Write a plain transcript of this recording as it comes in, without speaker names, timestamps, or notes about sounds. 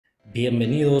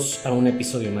Bienvenidos a un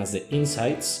episodio más de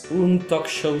Insights, un talk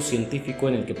show científico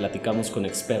en el que platicamos con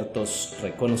expertos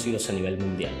reconocidos a nivel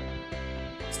mundial.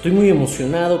 Estoy muy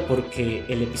emocionado porque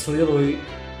el episodio de hoy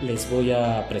les voy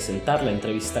a presentar la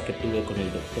entrevista que tuve con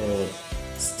el doctor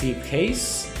Steve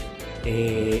Hayes.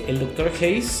 El doctor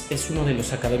Hayes es uno de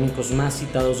los académicos más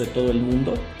citados de todo el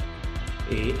mundo.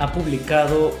 Ha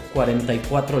publicado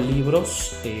 44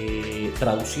 libros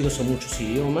traducidos a muchos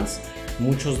idiomas,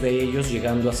 muchos de ellos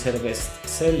llegando a ser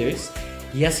bestsellers,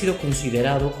 y ha sido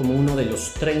considerado como uno de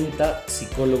los 30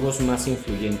 psicólogos más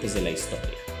influyentes de la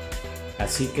historia.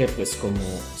 Así que, pues como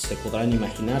se podrán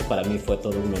imaginar, para mí fue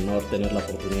todo un honor tener la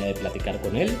oportunidad de platicar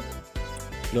con él.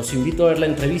 Los invito a ver la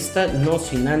entrevista, no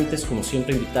sin antes, como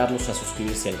siempre, invitarlos a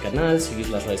suscribirse al canal, seguir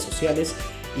las redes sociales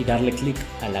y darle clic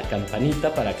a la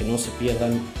campanita para que no se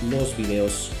pierdan los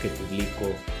videos que publico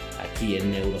aquí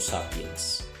en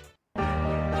Neurosapiens.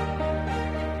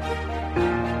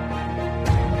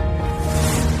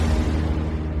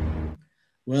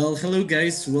 Well, hello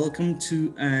guys, welcome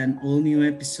to an all-new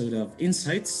episode of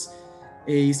Insights,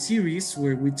 a series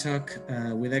where we talk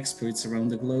with experts around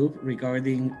the globe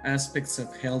regarding aspects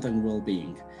of health and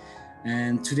well-being.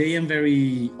 And today I'm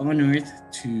very honored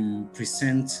to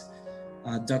present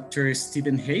Dr.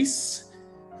 Stephen Hayes,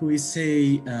 who is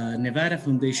a Nevada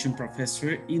Foundation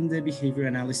professor in the Behavior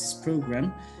Analysis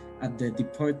program at the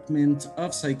Department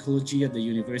of Psychology at the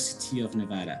University of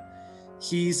Nevada.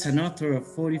 He is an author of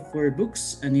 44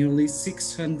 books and nearly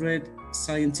 600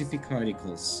 scientific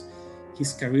articles.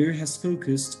 His career has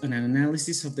focused on an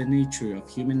analysis of the nature of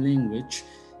human language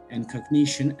and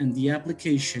cognition and the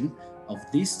application of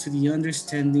this to the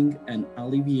understanding and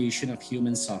alleviation of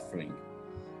human suffering.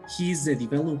 He is the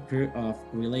developer of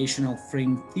relational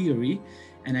frame theory,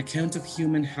 an account of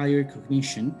human higher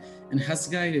cognition, and has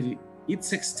guided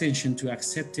its extension to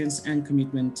acceptance and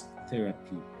commitment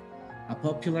therapy, a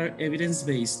popular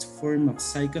evidence-based form of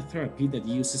psychotherapy that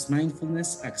uses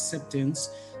mindfulness, acceptance,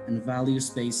 and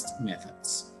values-based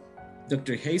methods.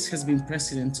 Dr. Hayes has been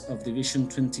president of Division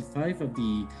 25 of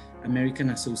the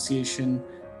American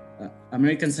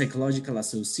Psychological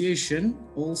Association,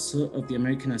 also of the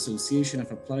American Association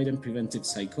of Applied and Preventive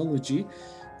Psychology,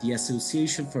 the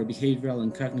Association for Behavioral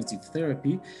and Cognitive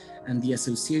Therapy, and the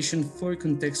Association for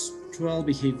Contextual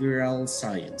Behavioral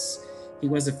Science. He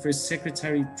was the first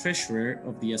secretary-treasurer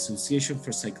of the Association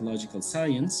for Psychological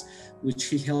Science, which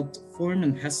he helped form,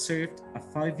 and has served a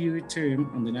 5-year term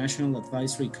on the National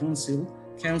Advisory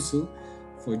Council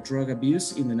for Drug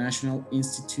Abuse in the National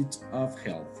Institute of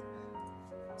Health.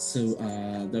 So,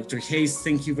 Dr. Hayes,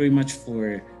 thank you very much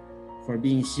for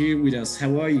being here with us.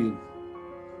 How are you?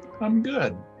 I'm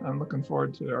good. I'm looking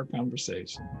forward to our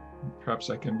conversation.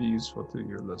 Perhaps I can be useful to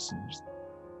your listeners.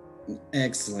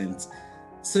 Excellent.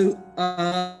 So,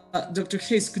 Dr.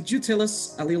 Hayes, could you tell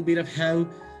us a little bit of how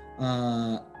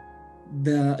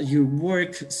your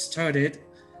work started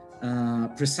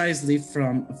precisely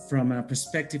from a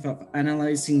perspective of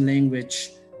analyzing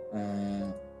language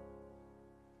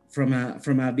from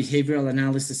a behavioral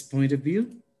analysis point of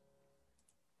view?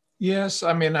 Yes,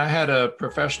 I mean, I had a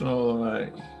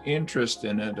professional interest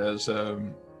in it as a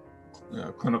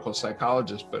clinical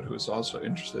psychologist, but who was also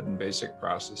interested in basic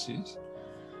processes.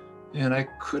 And I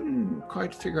couldn't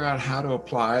quite figure out how to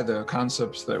apply the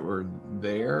concepts that were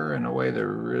there in a way that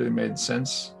really made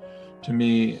sense to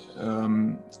me,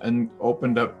 and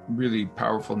opened up really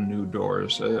powerful new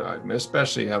doors,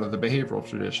 especially out of the behavioral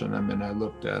tradition. I mean, I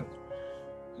looked at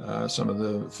some of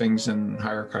the things in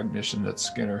higher cognition that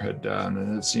Skinner had done,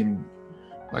 and it seemed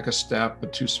like a step,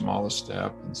 but too small a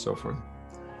step, and so forth.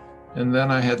 And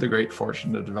then I had the great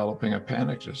fortune of developing a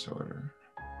panic disorder.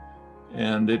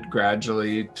 And it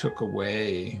gradually took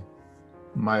away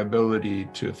my ability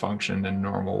to function in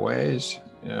normal ways.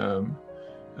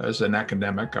 As an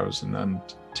academic, I was an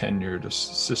untenured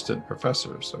assistant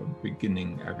professor, so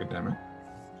beginning academic.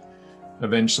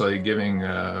 Eventually giving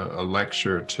a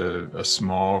lecture to a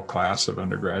small class of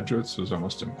undergraduates was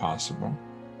almost impossible.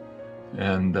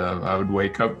 And I would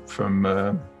wake up from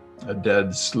a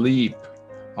dead sleep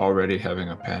already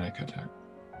having a panic attack.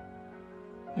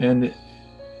 And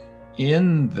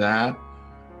in that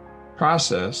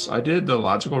process, I did the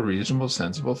logical, reasonable,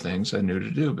 sensible things I knew to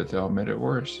do, but they all made it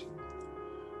worse.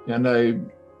 And I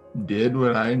did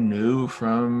what I knew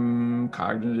from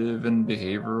cognitive and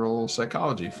behavioral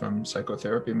psychology, from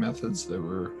psychotherapy methods that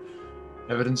were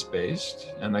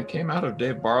evidence-based. And I came out of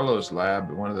Dave Barlow's lab,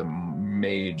 one of the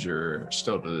major,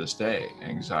 still to this day,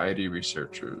 anxiety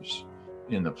researchers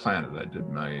in the planet. I did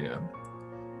my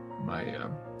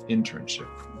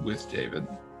internship with David.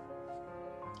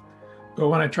 But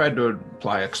when I tried to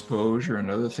apply exposure and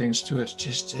other things to it, it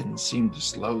just didn't seem to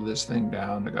slow this thing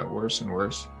down. It got worse and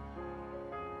worse.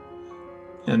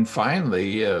 And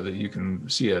finally, you can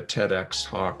see a TEDx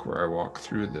talk where I walk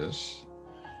through this,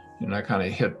 and I kind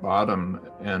of hit bottom,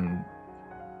 and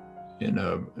in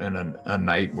a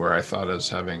night where I thought I was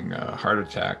having a heart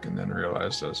attack, and then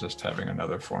realized I was just having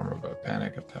another form of a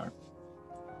panic attack.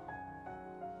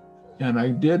 And I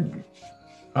did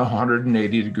a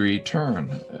 180-degree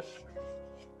turn.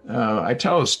 I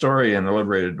tell a story in The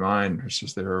Liberated Mind, which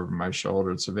is there over my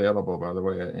shoulder. It's available, by the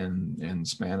way, in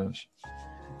Spanish.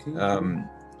 Okay.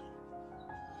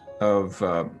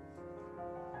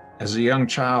 As a young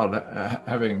child,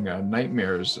 having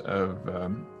nightmares of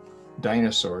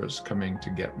dinosaurs coming to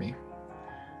get me.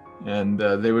 And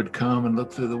they would come and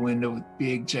look through the window with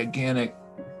big, gigantic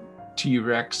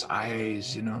T-Rex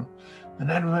eyes, you know.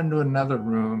 And I'd run to another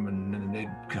room, and then they'd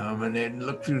come and they'd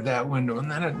look through that window, and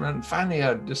then I'd run. Finally,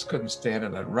 I just couldn't stand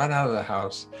it. I'd run out of the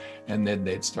house, and then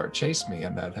they'd start chasing me,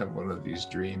 and I'd have one of these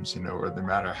dreams, you know, where no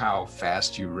matter how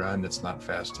fast you run, it's not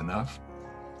fast enough.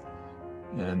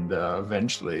 And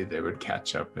eventually they would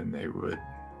catch up and they would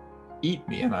eat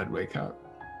me, and I'd wake up.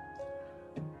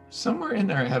 Somewhere in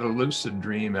there, I had a lucid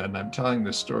dream, and I'm telling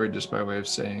this story just by way of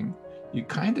saying, you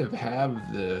kind of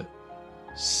have the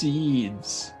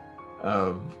seeds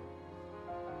of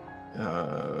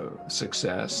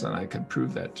success, and I can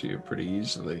prove that to you pretty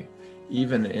easily,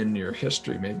 even in your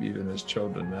history, maybe even as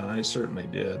children, and I certainly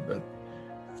did. But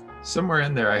somewhere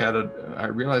in there, I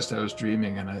realized I was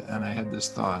dreaming, and I had this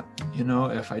thought, you know,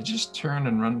 if I just turn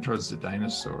and run towards the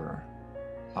dinosaur,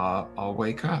 I'll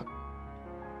wake up.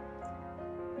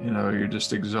 You know, you're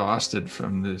just exhausted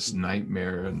from this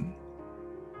nightmare,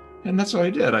 and that's what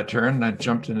I did. I turned and I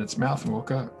jumped in its mouth and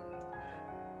woke up.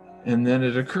 And then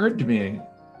it occurred to me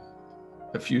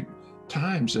a few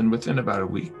times, and within about a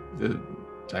week, the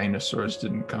dinosaurs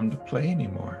didn't come to play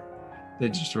anymore. They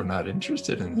just were not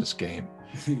interested in this game.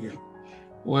 Yeah.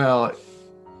 Well,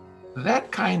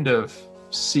 that kind of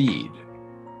seed,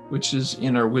 which is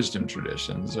in our wisdom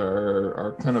traditions,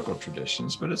 our clinical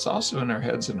traditions, but it's also in our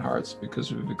heads and hearts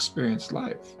because we've experienced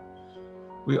life.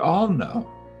 We all know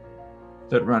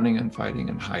that running and fighting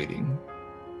and hiding,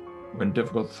 when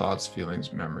difficult thoughts,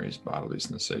 feelings, memories, bodily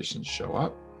sensations show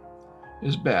up,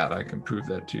 is bad. I can prove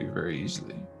that to you very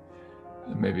easily.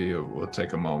 And maybe we'll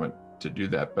take a moment to do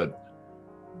that, but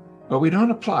we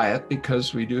don't apply it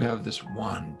because we do have this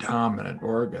one dominant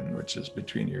organ, which is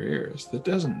between your ears, that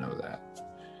doesn't know that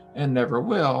and never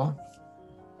will.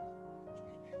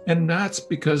 And that's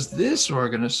because this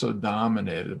organ is so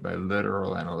dominated by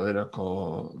literal,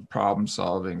 analytical,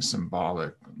 problem-solving,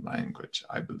 symbolic language,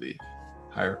 I believe,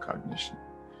 higher cognition.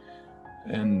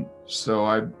 And so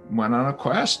I went on a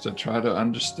quest to try to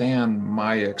understand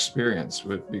my experience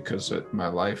because my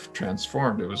life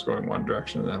transformed. It was going one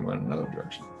direction and then went another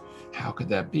direction. How could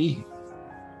that be?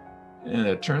 And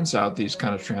it turns out these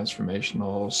kind of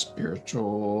transformational,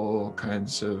 spiritual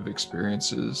kinds of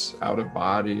experiences,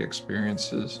 out-of-body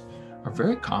experiences, are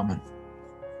very common.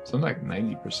 Something like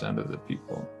 90% of the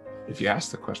people, if you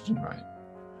ask the question right,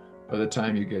 by the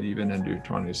time you get even into your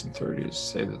 20s and 30s,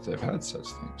 say that they've had such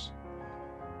things.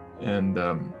 And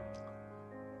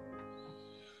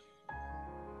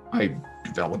I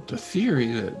developed a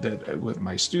theory that with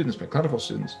my students, my clinical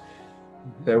students,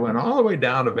 that went all the way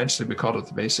down. Eventually we called it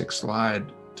the basic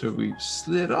slide, till we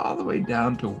slid all the way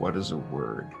down to what is a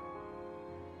word.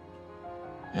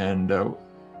 And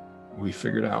we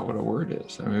figured out what a word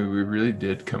is. I mean, we really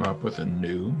did come up with a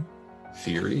new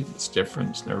theory. It's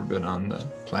different. It's never been on the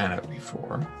planet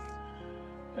before.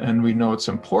 And we know it's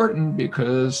important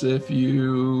because if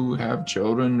you have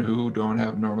children who don't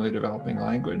have normally developing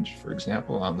language, for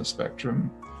example, on the spectrum,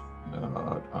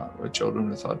 children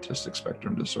with autistic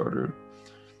spectrum disorder,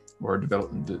 or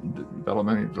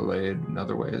developmentally delayed in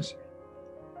other ways,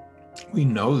 we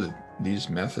know that these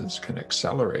methods can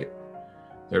accelerate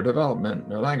their development,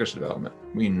 their language development.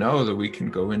 We know that we can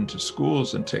go into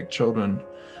schools and take children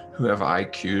who have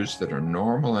IQs that are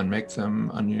normal and make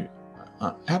them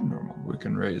abnormal. We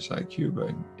can raise IQ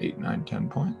by 8, 9, 10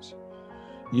 points.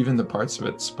 Even the parts of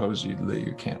it supposedly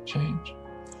you can't change.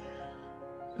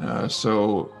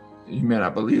 So you may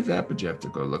not believe that, but you have to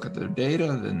go look at their data,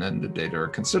 and then the data are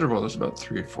considerable. There's about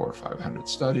 300, 400, 500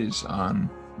 studies on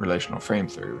relational frame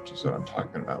theory, which is what I'm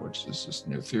talking about, which is this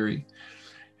new theory.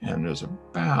 And there's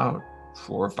about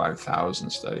 4,000 or 5,000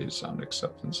 studies on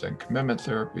acceptance and commitment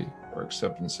therapy, or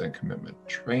acceptance and commitment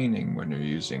training when you're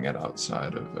using it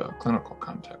outside of a clinical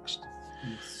context.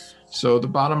 Yes. So the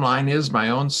bottom line is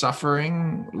my own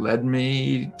suffering led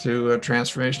me to a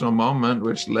transformational moment,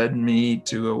 which led me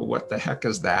to a what the heck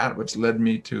is that, which led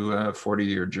me to a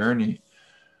 40-year journey.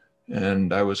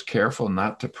 And I was careful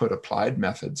not to put applied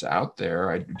methods out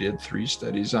there. I did 3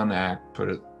 studies on ACT,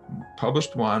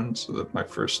 published one so that my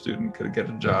first student could get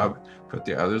a job, put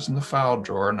the others in the file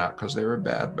drawer, not because they were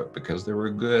bad, but because they were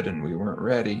good and we weren't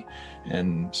ready,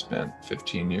 and spent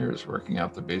 15 years working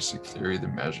out the basic theory, the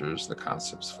measures, the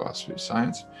concepts, philosophy of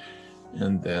science.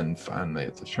 And then finally,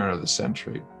 at the turn of the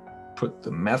century, put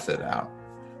the method out.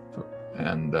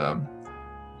 And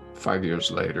 5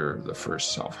 years later, the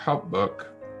first self-help book,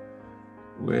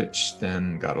 which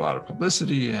then got a lot of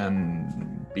publicity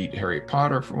and beat Harry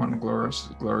Potter for one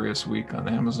glorious week on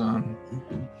Amazon.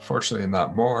 Fortunately,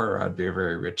 not more. I'd be a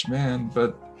very rich man,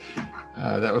 but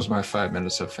that was my 5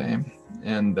 minutes of fame.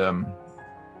 And,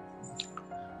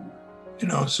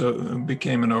 so it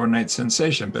became an overnight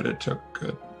sensation, but it took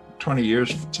 20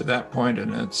 years to that point,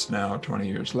 and it's now 20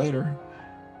 years later.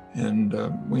 And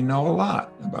we know a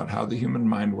lot about how the human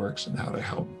mind works and how to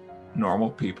help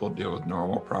normal people deal with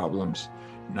normal problems.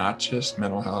 Not just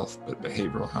mental health, but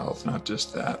behavioral health, not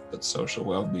just that, but social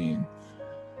well-being,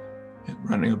 and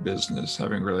running a business,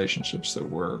 having relationships that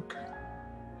work.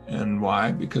 And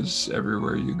why? Because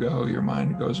everywhere you go, your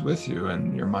mind goes with you,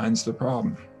 and your mind's the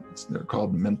problem. They're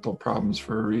called mental problems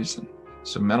for a reason.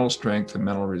 So mental strength and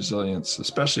mental resilience,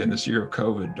 especially in this year of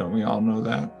COVID, don't we all know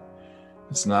that?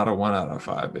 It's not a 1 out of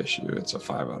 5 issue, it's a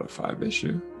 5 out of 5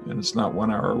 issue. And it's not 1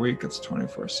 hour a week, it's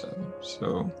 24/7.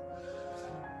 So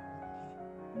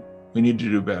we need to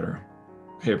do better.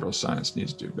 Behavioral science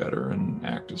needs to do better, and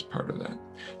ACT is part of that.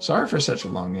 Sorry for such a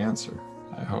long answer.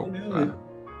 I hope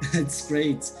it's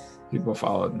great. People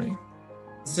followed me.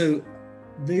 So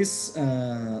this,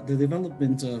 the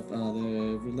development of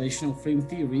the relational frame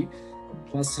theory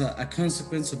was a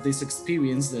consequence of this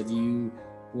experience that you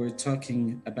were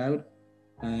talking about.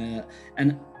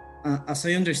 And as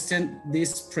I understand,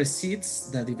 this precedes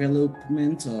the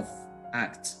development of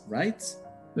ACT, right?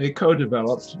 They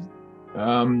co-developed.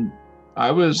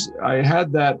 I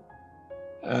had that,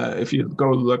 if you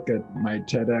go look at my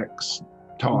TEDx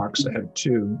talks, I had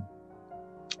 2.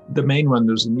 The main one,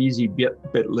 there's an easy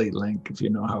bit.ly link, if you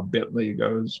know how bit.ly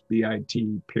goes,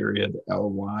 bit.ly/.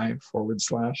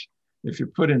 If you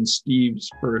put in Steve's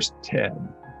first TED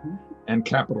and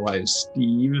capitalize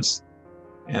Steve's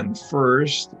and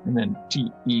first, and then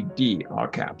TED, all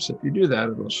caps. If you do that,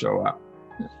 it'll show up.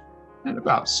 And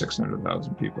about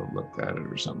 600,000 people have looked at it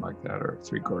or something like that, or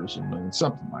 750,000,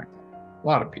 something like that. A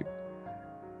lot of people.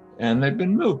 And they've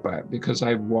been moved by it because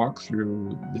I walked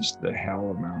through the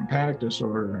hell of mountain panic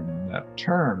disorder and that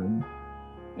turn,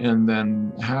 and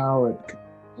then how it,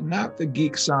 not the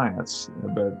geek science,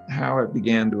 but how it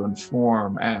began to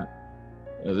inform ACT.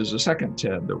 There's a second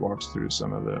TED that walks through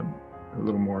a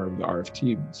little more of the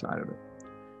RFT side of it.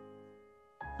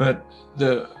 But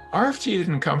the RFT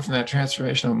didn't come from that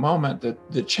transformational moment.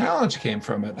 The challenge came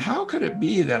from it. How could it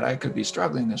be that I could be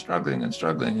struggling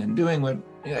and doing what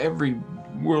every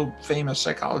world famous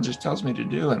psychologist tells me to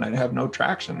do, and I'd have no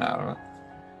traction out of it?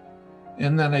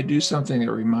 And then I do something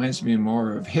that reminds me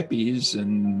more of hippies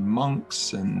and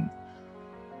monks and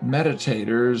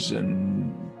meditators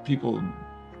and people,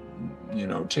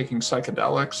 taking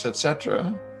psychedelics,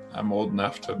 etc. I'm old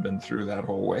enough to have been through that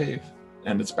whole wave.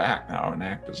 And it's back now, and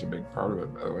ACT is a big part of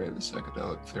it, by the way, the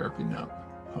psychedelic therapy now.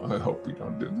 I hope we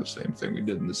don't do the same thing we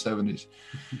did in the 70s.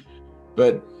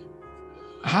 But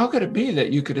how could it be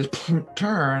that you could just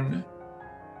turn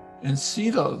and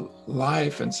see the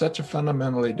life in such a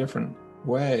fundamentally different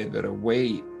way, that a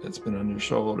weight that's been on your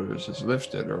shoulders is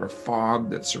lifted, or a fog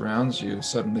that surrounds you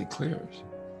suddenly clears?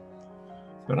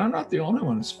 But I'm not the only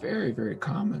one. It's very, very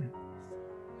common.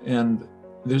 And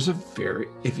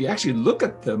if you actually look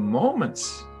at the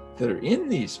moments that are in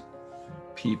these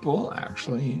people,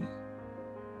 actually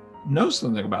know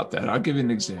something about that. I'll give you an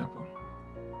example.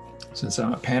 Since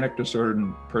I'm a panic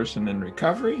disordered person in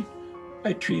recovery,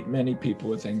 I treat many people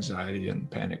with anxiety and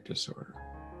panic disorder.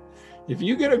 If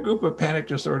you get a group of panic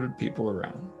disordered people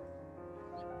around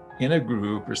in a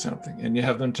group or something, and you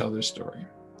have them tell their story,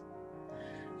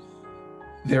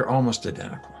 they're almost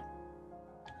identical.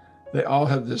 They all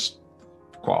have this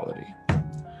quality.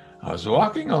 I was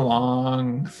walking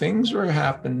along, things were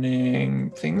happening,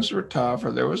 things were tough,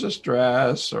 or there was a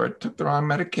stress, or I took the wrong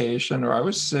medication, or I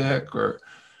was sick, or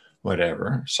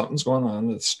whatever. Something's going on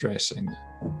that's stressing.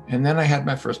 And then I had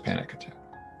my first panic attack.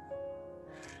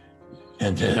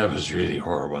 And then it was really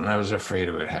horrible, and I was afraid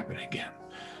it would happen again.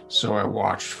 So I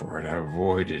watched for it. I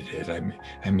avoided it.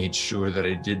 I made sure that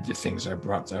I did the things. I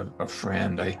brought a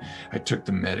friend. I took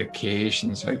the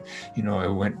medications. I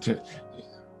went to,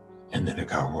 and then it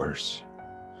got worse.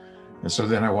 And so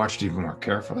then I watched even more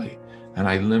carefully, and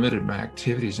I limited my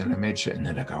activities, and I made sure, and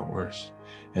then it got worse.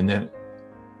 And then,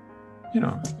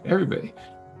 everybody.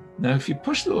 Now, if you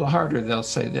push a little harder, they'll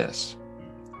say this.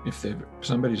 If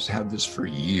somebody's had this for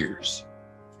years,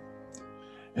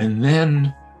 and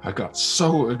then I got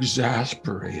so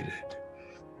exasperated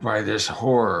by this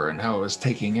horror and how it was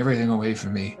taking everything away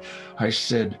from me, I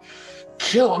said,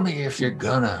 kill me if you're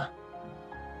gonna.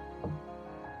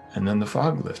 And then the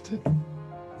fog lifted.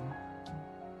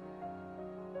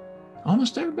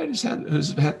 Almost everybody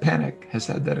who's had panic has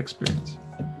had that experience.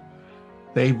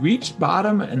 They reached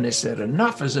bottom and they said,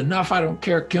 enough is enough, I don't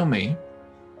care, kill me.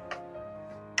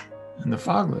 And the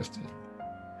fog lifted.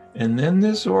 And then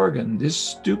this organ, this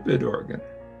stupid organ,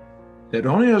 that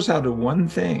only knows how to do one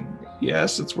thing.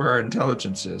 Yes, it's where our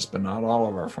intelligence is, but not all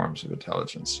of our forms of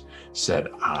intelligence. Said,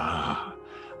 I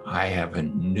have a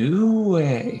new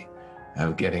way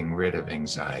of getting rid of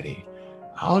anxiety.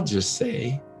 I'll just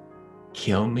say,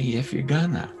 kill me if you're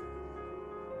gonna.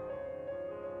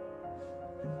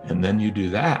 And then you do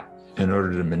that in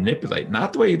order to manipulate,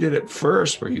 not the way you did it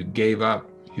first, where you gave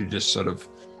up. You just sort of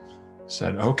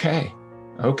said, okay.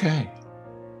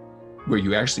 Where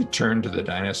you actually turned to the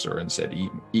dinosaur and said,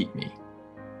 eat me,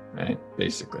 right?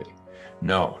 Basically.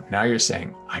 No, now you're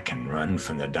saying, I can run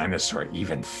from the dinosaur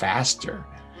even faster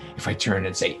if I turn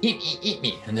and say, eat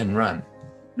me, and then run.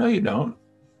 No, you don't.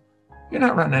 You're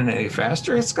not running any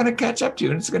faster. It's going to catch up to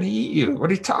you and it's going to eat you. What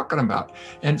are you talking about?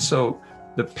 And so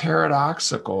the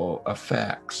paradoxical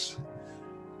effects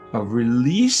of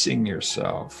releasing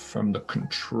yourself from the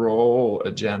control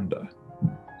agenda.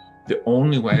 The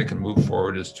only way I can move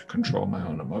forward is to control my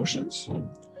own emotions,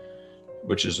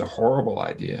 which is a horrible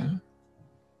idea.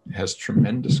 It has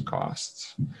tremendous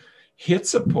costs.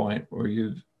 Hits a point where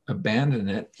you abandon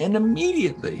it, and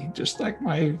immediately, just like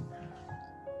my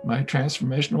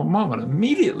transformational moment,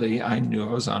 immediately I knew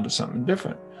I was onto something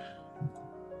different.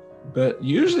 But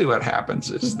usually what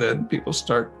happens is that people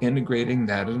start integrating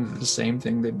that into the same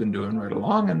thing they've been doing right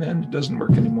along, and then it doesn't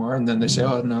work anymore. And then they say,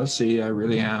 oh, no, see, I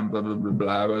really am, blah, blah, blah,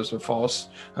 blah.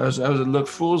 It looked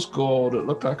fool's gold. It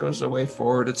looked like it was the way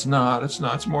forward. It's not,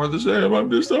 it's more the same.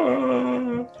 I'm just,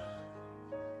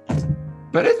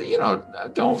 But,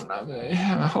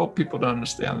 I hope people don't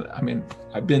understand that. I mean,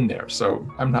 I've been there, so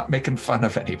I'm not making fun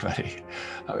of anybody.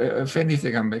 If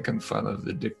anything, I'm making fun of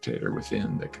the dictator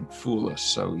within that can fool us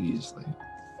so easily.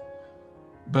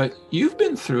 But you've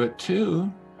been through it too.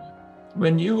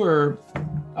 When you were,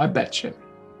 I bet you,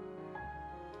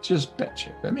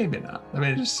 but maybe not. Let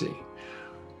me just see.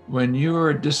 When you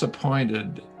were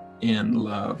disappointed in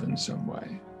love in some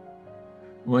way,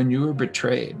 when you were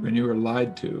betrayed, when you were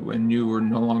lied to, when you were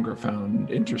no longer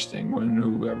found interesting, when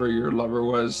whoever your lover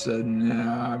was said,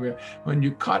 nah, when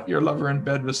you caught your lover in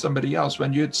bed with somebody else,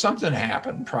 when you had something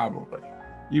happen, probably.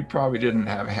 You probably didn't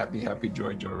have happy,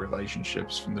 joy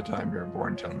relationships from the time you were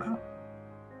born till now.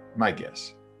 My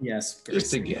guess. Yes.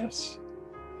 Just a guess.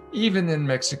 Even in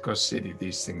Mexico City,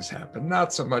 these things happen.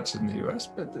 Not so much in the US,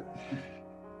 but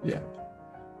yeah.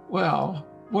 Well,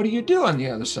 what do you do on the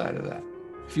other side of that?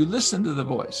 If you listen to the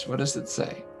voice, what does it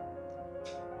say?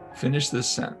 Finish this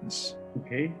sentence.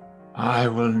 Okay. I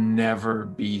will never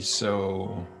be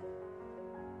so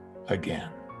again.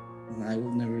 I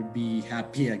will never be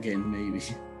happy again, maybe.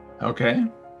 Okay.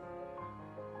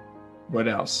 What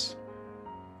else?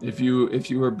 If you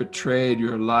were betrayed,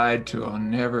 you were lied to, I'll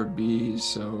never be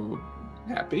so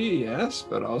happy, yes,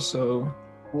 but also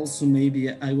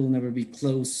maybe I will never be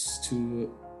close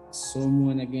to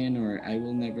someone again, or I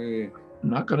will never... I'm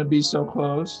not going to be so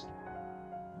close.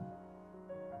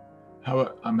 How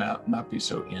about I'm not be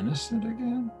so innocent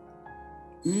again?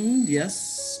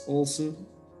 Yes, also.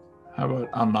 How about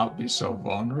I'll not be so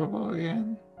vulnerable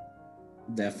again?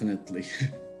 Definitely.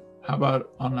 How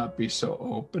about I'll not be so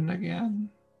open again?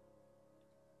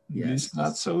 Yes. At least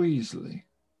not so easily.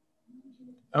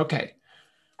 Okay.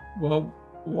 Well,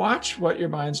 watch what your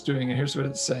mind's doing, and here's what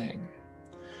it's saying.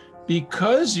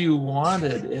 Because you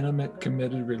wanted intimate,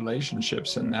 committed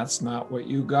relationships, and that's not what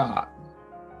you got,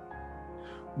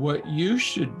 what you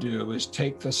should do is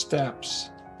take the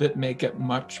steps that make it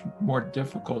much more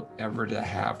difficult ever to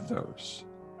have those.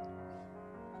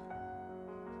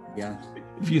 Yeah.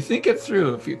 If you think it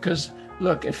through, because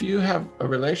look, if you have a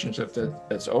relationship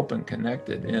that's open,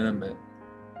 connected, intimate,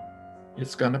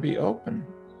 it's going to be open.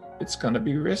 It's going to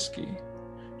be risky.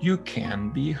 You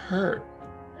can be hurt.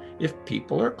 If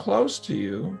people are close to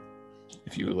you,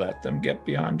 If you let them get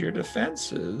beyond your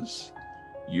defenses,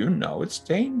 you know it's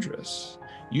dangerous.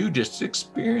 You just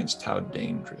experienced how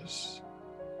dangerous.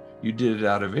 You did it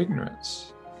out of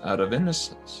ignorance, out of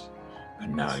innocence,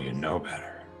 and now you know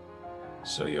better.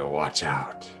 So you'll watch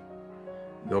out.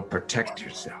 You'll protect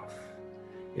yourself.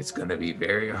 It's going to be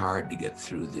very hard to get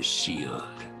through the shield.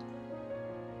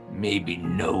 Maybe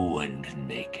no one can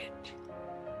make it.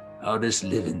 I'll just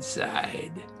live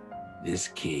inside this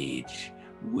cage,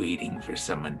 waiting for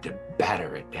someone to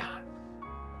batter it down.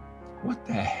 What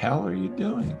the hell are you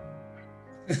doing?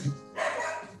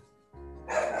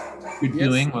 You're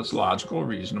doing what's logical,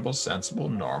 reasonable, sensible,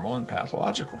 normal, and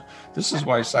pathological. This is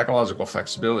why psychological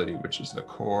flexibility, which is the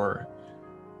core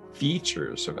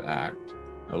features of ACT,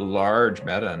 a large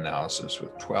meta-analysis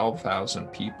with 12,000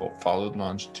 people followed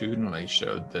longitudinally,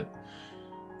 showed that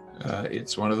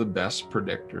it's one of the best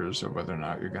predictors of whether or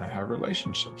not you're going to have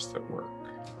relationships that work.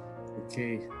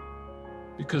 Okay.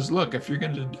 Because look, if you're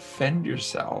going to defend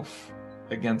yourself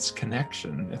against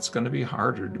connection, it's going to be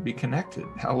harder to be connected.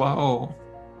 Hello.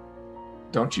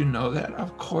 Don't you know that?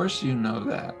 Of course you know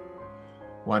that.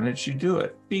 Why don't you do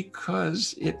it?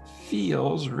 Because it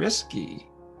feels risky.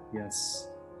 Yes.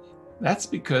 That's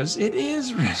because it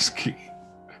is risky.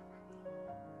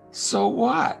 So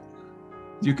what?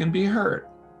 You can be hurt.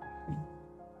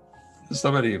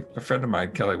 A friend of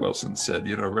mine, Kelly Wilson, said,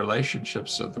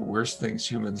 relationships are the worst things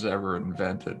humans ever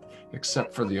invented,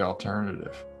 except for the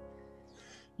alternative.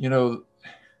 Look,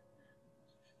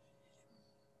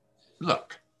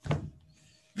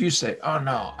 if you say, oh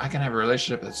no, I can have a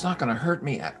relationship that's not going to hurt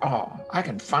me at all. I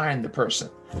can find the person.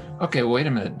 Okay, wait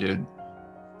a minute, dude.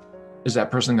 Is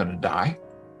that person going to die?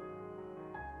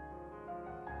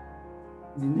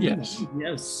 Yes.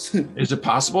 Yes. Is it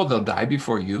possible they'll die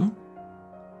before you?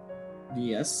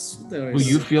 Yes. Will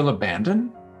you feel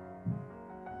abandoned?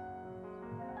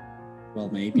 Well,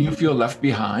 maybe. You feel left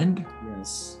behind?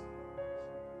 Yes.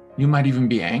 You might even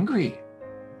be angry.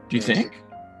 Do you think?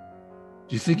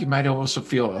 Do you think you might also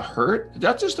feel a hurt?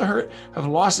 That's just a hurt of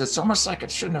loss. It's almost like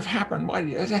it shouldn't have happened.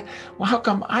 Well, how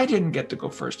come I didn't get to go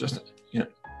first?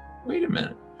 Wait a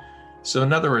minute. So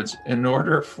in other words, in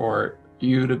order for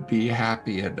you to be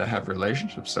happy and to have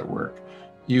relationships that work,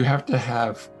 you have to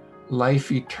have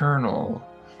life eternal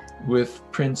with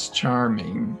Prince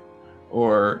Charming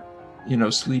or,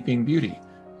 Sleeping Beauty.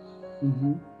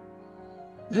 Mm-hmm.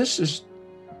 This is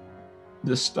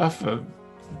the stuff of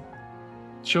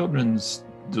children's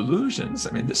delusions.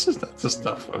 I mean, this is not the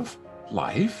stuff of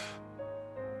life.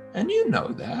 And you know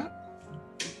that.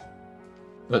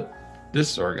 But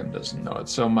this organ doesn't know it.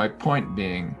 So my point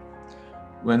being,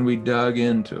 when we dug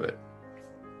into it,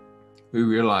 we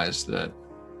realized that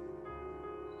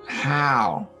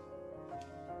how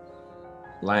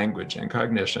language and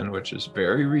cognition, which is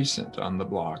very recent on the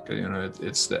block,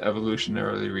 it's the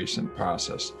evolutionarily recent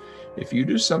process. If you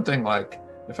do something like,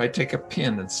 if I take a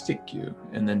pin and stick you,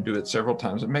 and then do it several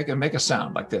times, and make a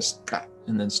sound like this,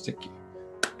 and then stick you,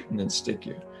 and then stick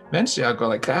you. Eventually I'll go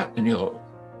like that, and you'll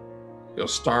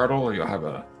startle, or you'll have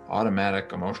an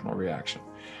automatic emotional reaction.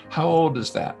 How old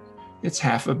is that? It's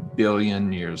 500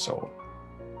 million years old.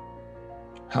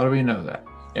 How do we know that?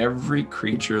 Every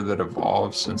creature that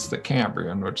evolved since the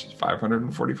Cambrian, which is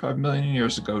 545 million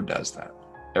years ago, does that.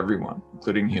 Everyone,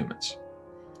 including humans.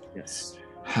 Yes.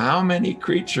 How many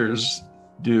creatures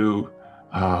do,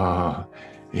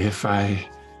 if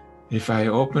I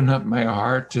open up my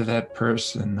heart to that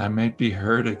person, I might be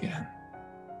hurt again?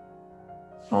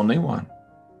 Only one.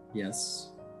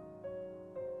 Yes.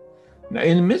 Now,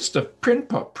 in the midst of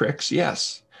pricks,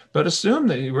 yes. But assume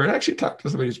that you were actually talking to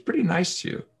somebody who's pretty nice to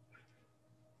you.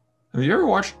 Have you ever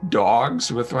watched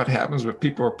dogs with what happens when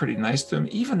people are pretty nice to them?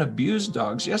 Even abused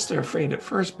dogs, yes, they're afraid at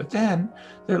first, but then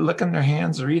they're licking their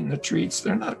hands, they're eating the treats.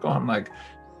 They're not going like,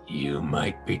 you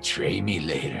might betray me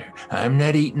later. I'm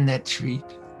not eating that treat.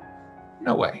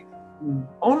 No way.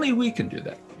 Only we can do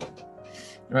that,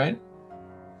 right?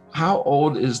 How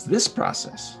old is this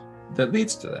process that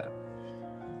leads to that?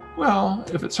 Well,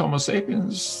 if it's Homo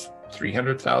sapiens,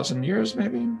 300,000 years,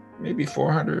 maybe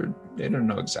 400, they don't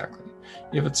know exactly.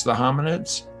 If it's the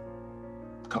hominids,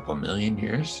 a couple million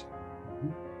years,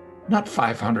 not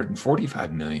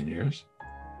 545 million years.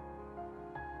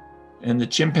 And the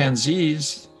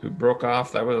chimpanzees who broke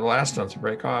off, that were the last ones to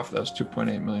break off, that was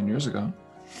 2.8 million years ago.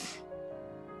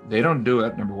 They don't do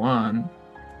it, number one.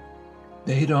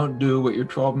 They don't do what your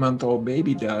 12-month-old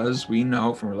baby does. We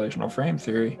know from relational frame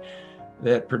theory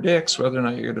that predicts whether or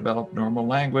not you're going to develop normal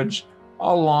language,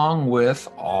 along with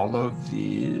all of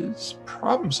these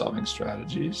problem-solving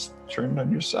strategies turned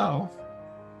on yourself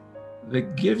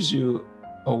that gives you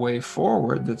a way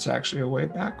forward that's actually a way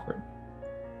backward.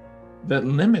 that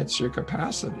limits your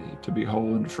capacity to be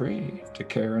whole and free, to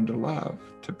care and to love,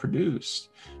 to produce,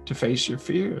 to face your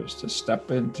fears, to step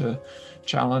into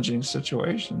challenging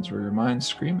situations where your mind's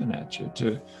screaming at you,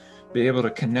 to be able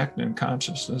to connect in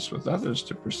consciousness with others,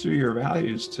 to pursue your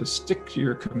values, to stick to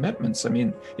your commitments. I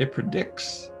mean, it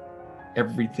predicts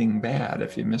everything bad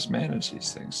if you mismanage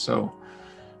these things. So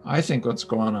I think what's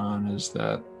going on is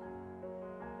that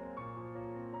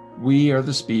we are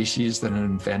the species that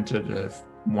invented a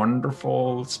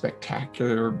wonderful,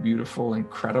 spectacular, beautiful,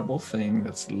 incredible thing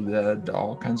that's led to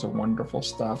all kinds of wonderful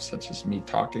stuff, such as me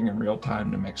talking in real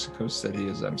time to Mexico City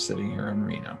as I'm sitting here in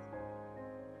Reno.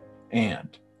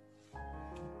 And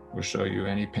we'll show you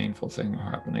any painful thing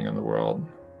happening in the world.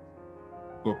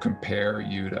 We'll compare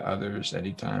you to others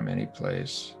anytime, any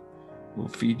place. We'll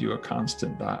feed you a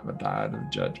constant diet of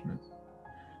judgment.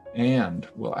 And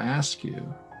we'll ask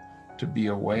you to be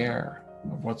aware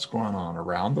of what's going on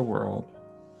around the world,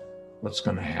 what's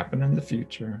going to happen in the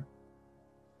future,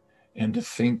 and to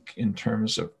think in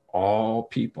terms of all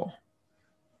people.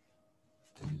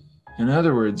 In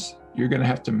other words, you're going to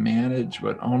have to manage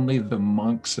what only the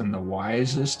monks and the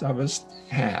wisest of us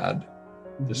had,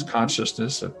 this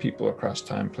consciousness of people across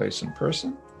time, place, and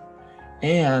person,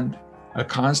 and a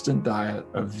constant diet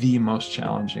of the most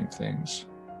challenging things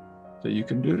that you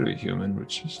can do to a human,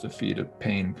 which is to feed it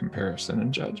pain, comparison,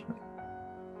 and judgment.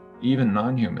 Even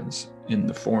non-humans, in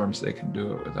the forms they can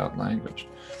do it without language.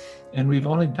 And we've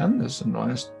only done this in the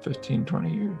last 15,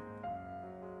 20 years.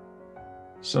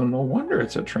 So no wonder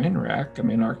it's a train wreck. I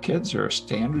mean, our kids are a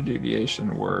standard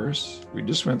deviation worse. We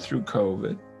just went through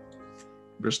COVID.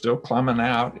 We're still climbing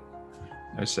out.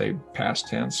 I say past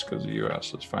tense because the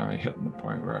US is finally hitting the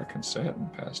point where I can say it in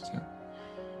past tense.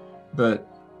 But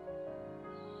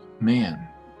man,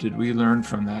 did we learn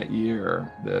from that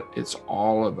year that it's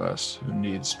all of us who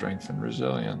need strength and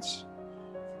resilience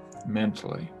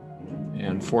mentally.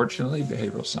 And fortunately,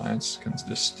 behavioral science can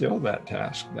distill that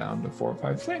task down to 4 or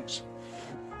 5 things.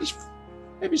 Just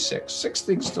maybe six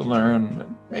things to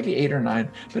learn, maybe 8 or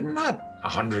 9, but not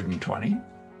 120.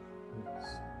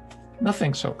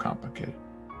 Nothing so complicated.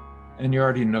 And you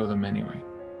already know them anyway.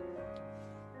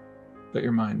 But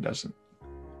your mind doesn't.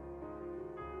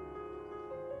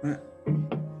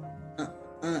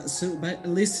 So by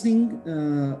listening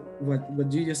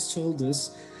what you just told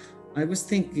us, I was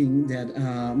thinking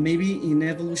that maybe in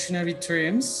evolutionary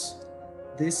terms,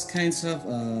 these kinds of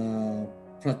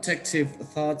protective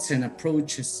thoughts and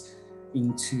approaches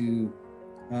into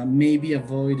maybe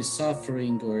avoid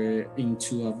suffering or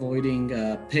into avoiding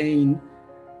pain.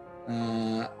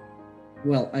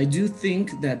 Well, I do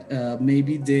think that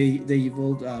maybe they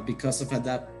evolved because of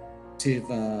adaptive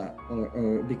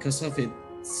or because of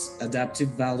its adaptive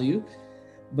value.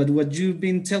 But what you've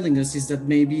been telling us is that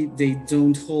maybe they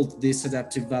don't hold this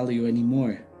adaptive value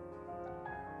anymore.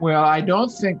 Well, I don't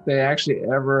think they actually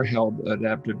ever held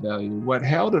adaptive value. What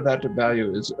held adaptive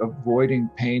value is avoiding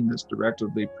pain that's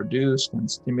directly produced and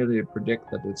stimuli to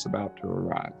predict that it's about to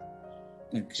arrive.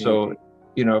 Okay. So,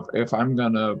 you know, if I'm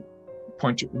going to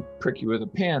prick you with a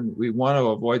pin, we want to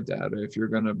avoid that. If you're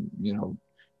going to, you know,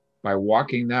 by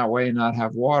walking that way, not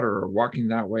have water, or walking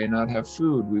that way, not have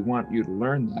food, we want you to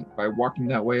learn that. By walking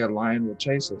that way, a lion will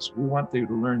chase us. We want you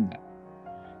to learn that.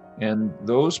 And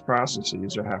those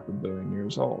processes are 500 million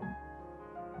years old.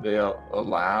 They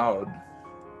allowed,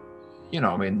 you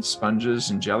know, I mean, sponges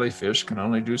and jellyfish can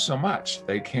only do so much.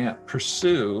 They can't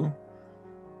pursue,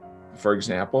 for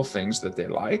example, things that they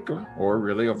like or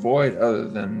really avoid other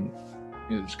than,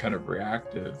 you know, this kind of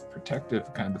reactive,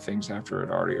 protective kind of things after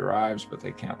it already arrives, but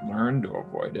they can't learn to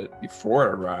avoid it before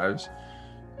it arrives.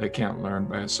 They can't learn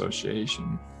by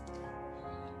association.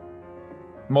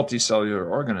 Multicellular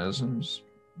organisms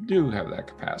do have that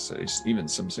capacity, even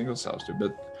some single cells do,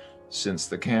 but since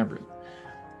the Cambrian.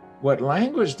 What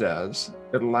language does,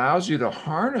 it allows you to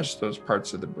harness those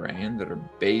parts of the brain that are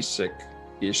basic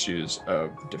issues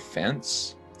of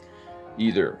defense,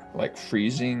 either like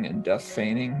freezing and death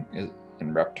feigning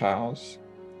in reptiles.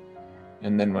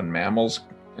 And then when mammals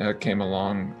came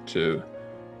along to,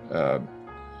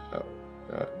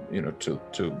 you know,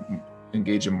 to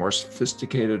engage in more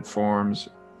sophisticated forms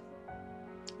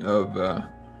of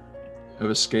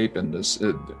escape in this,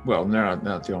 well, they're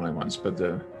not the only ones, but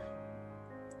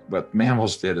what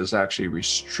mammals did is actually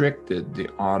restricted the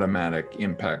automatic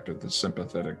impact of the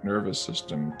sympathetic nervous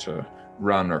system to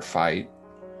run or fight.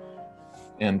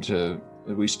 And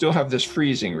we still have this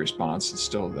freezing response that's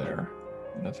still there.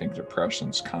 And I think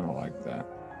depression's kind of like that.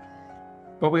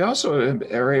 But we also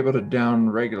are able to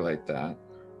down-regulate that,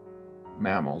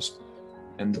 mammals,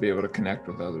 and to be able to connect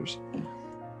with others.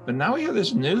 But now we have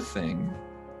this new thing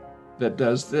that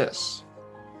does this.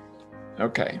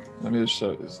 Okay, let me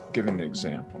just give an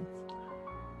example.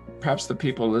 Perhaps the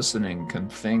people listening can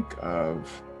think of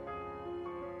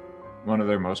one of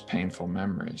their most painful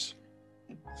memories.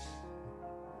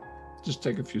 Just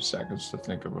take a few seconds to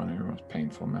think of one of your most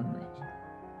painful memories.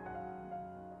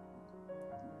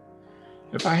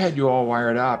 If I had you all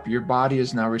wired up, your body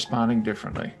is now responding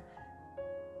differently.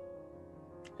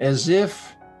 As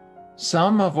if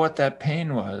some of what that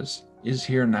pain was is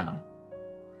here now.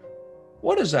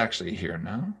 What is actually here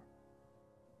now?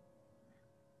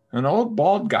 An old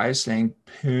bald guy saying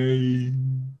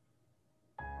pain.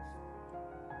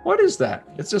 What is that?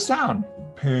 It's a sound.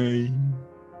 Pain.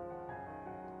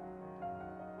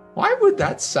 Why would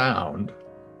that sound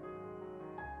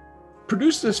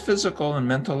produce this physical and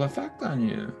mental effect on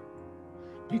you?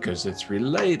 Because it's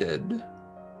related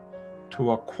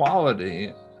to a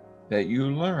quality that you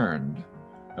learned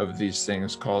of these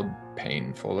things called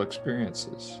painful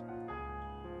experiences.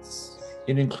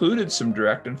 It included some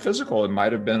direct and physical. It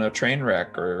might have been a train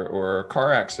wreck or a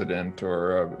car accident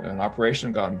or an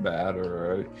operation gone bad,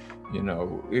 or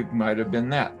it might have been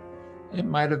that. It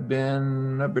might have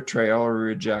been a betrayal or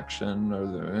rejection or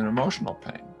an emotional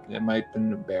pain. It might have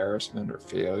been embarrassment or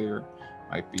failure.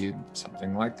 It might be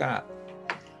something like that.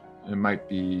 It might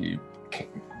be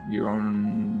your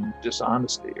own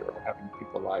dishonesty or having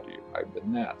people lie to you. It might have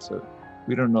been that. So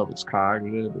we don't know if it's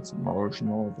cognitive, it's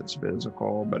emotional, if it's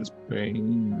physical, but it's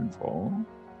painful.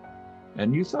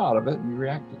 And you thought of it and you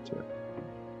reacted to it.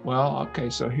 Well, okay,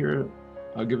 so here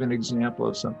I'll give an example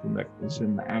of something that is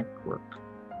in the ACT work.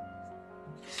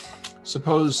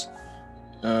 Suppose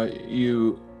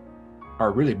you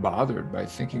are really bothered by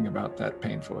thinking about that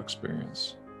painful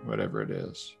experience, whatever it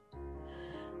is.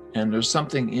 And there's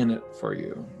something in it for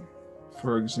you.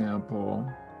 For example,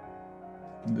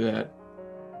 that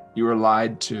you were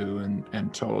lied to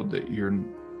and told that you're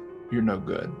no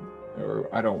good, or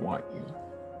I don't want you,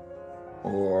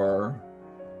 or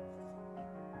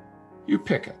you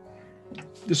pick it.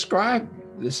 Describe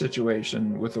the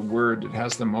situation with a word that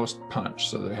has the most punch,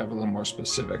 so they have a little more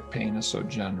specific. Pain is so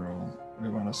general. We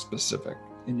want a specific.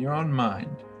 In your own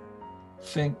mind,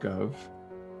 think of,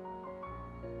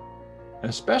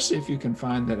 especially if you can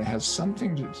find that it has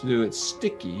something to do, it's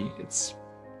sticky, it's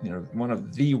one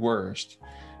of the worst,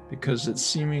 because it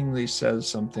seemingly says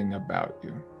something about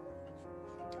you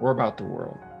or about the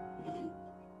world.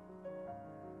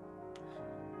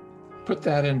 Put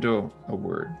that into a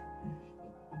word.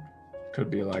 Could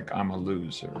be like, I'm a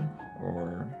loser,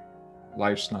 or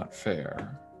life's not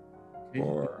fair,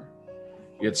 or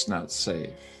it's not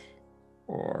safe,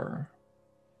 or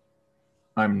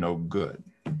I'm no good,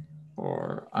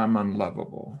 or I'm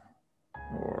unlovable,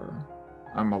 or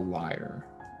I'm a liar,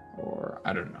 or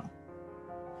I don't know.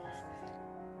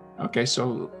 Okay,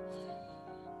 so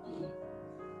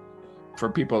for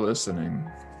people listening,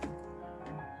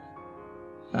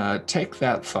 take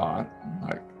that thought,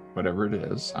 like whatever it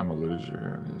is, I'm a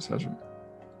loser,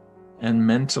 and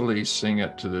mentally sing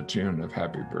it to the tune of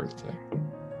Happy Birthday.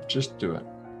 Just do it.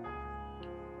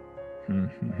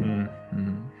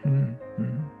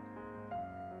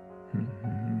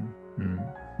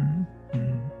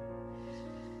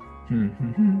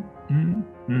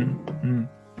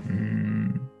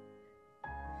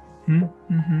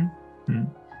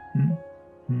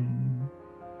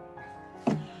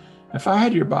 If I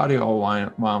had your body all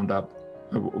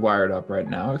wired up right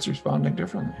now, it's responding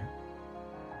differently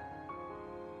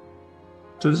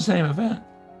to the same event.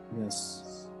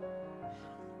 Yes.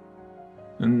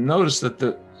 And notice that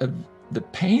the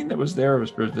pain that was there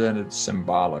was presented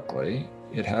symbolically.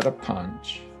 It had a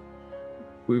punch.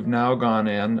 We've now gone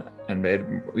in and made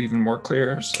it even more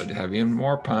clear, so to have even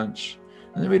more punch.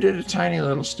 And then we did a tiny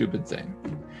little stupid thing.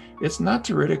 It's not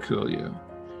to ridicule you.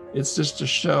 It's just to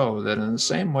show that in the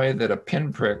same way that a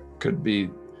pinprick could be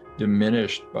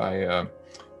diminished by,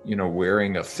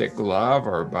 wearing a thick glove,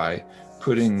 or by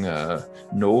putting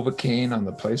Novocaine on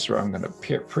the place where I'm going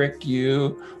to prick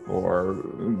you, or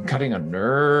cutting a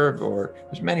nerve, or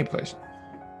there's many places.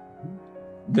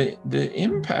 The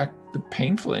impact, the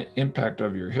painful impact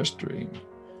of your history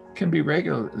can be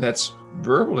that's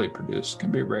verbally produced,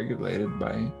 can be regulated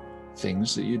by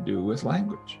things that you do with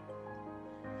language.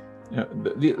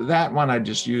 That one I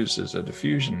just used as a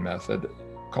diffusion method,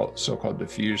 so-called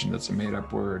diffusion. It's a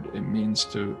made-up word. It means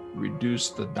to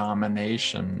reduce the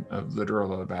domination of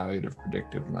literal evaluative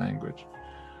predictive language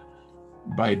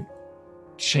by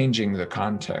changing the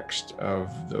context of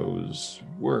those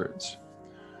words.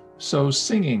 So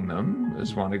singing them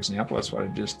is one example. That's what I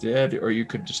just did. Or you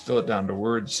could distill it down to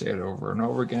words, say it over and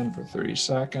over again for 30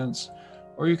 seconds.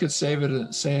 Or you could say it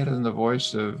in the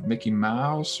voice of Mickey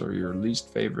Mouse or your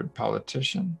least favorite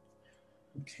politician.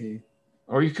 Okay.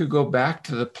 Or you could go back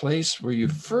to the place where you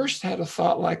first had a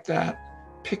thought like that,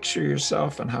 picture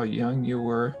yourself and how young you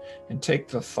were, and take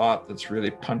the thought that's really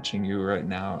punching you right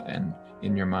now, and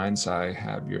in your mind's eye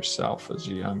have yourself as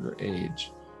a younger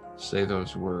age say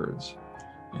those words,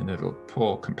 and it'll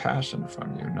pull compassion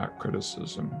from you, not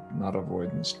criticism, not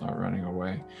avoidance, not running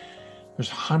away. There's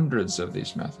hundreds of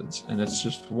these methods, and it's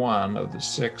just one of the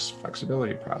 6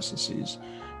 flexibility processes.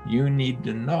 You need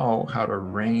to know how to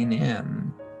rein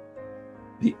in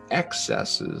the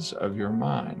excesses of your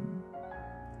mind.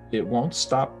 It won't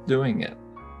stop doing it.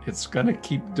 It's going to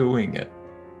keep doing it.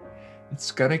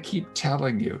 It's going to keep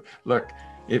telling you, look,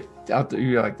 if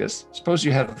you're like this, suppose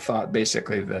you had a thought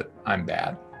basically that I'm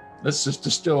bad. Let's just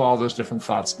distill all those different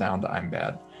thoughts down to I'm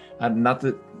bad. I'm not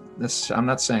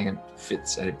saying it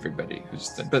fits everybody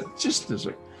but just as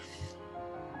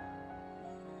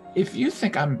if you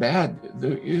think I'm bad,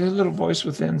 your little voice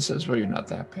within says, well, you're not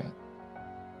that bad.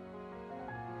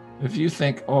 If you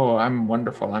think, oh, I'm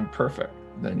wonderful, I'm perfect,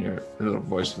 then your little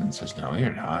voice within says, no,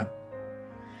 you're not.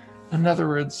 In other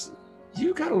words,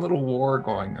 you got a little war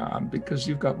going on because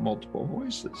you've got multiple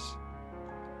voices.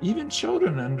 Even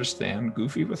children understand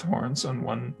goofy with horns on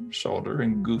one shoulder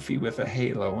and goofy with a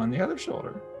halo on the other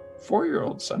shoulder.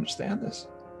 4-year-olds understand this.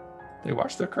 They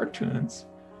watch their cartoons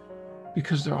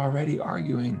because they're already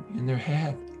arguing in their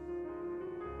head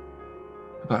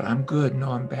about I'm good,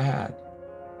 no, I'm bad.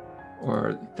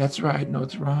 Or that's right, no,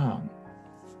 it's wrong.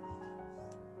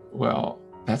 Well,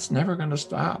 that's never going to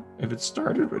stop. If it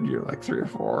started when you're like 3 or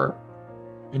 4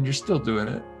 and you're still doing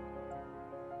it,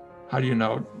 how do you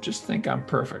know? Just think I'm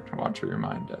perfect and watch what your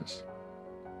mind does.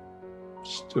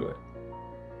 Just do it.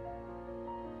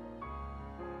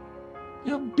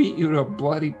 It'll beat you to a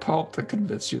bloody pulp to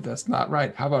convince you that's not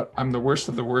right. How about I'm the worst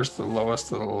of the worst, the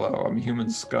lowest of the low. I'm human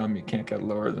scum. You can't get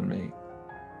lower than me.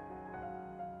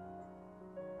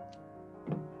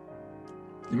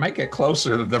 You might get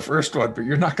closer to the first one, but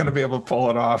you're not going to be able to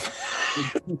pull it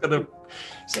off. You're going to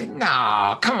say,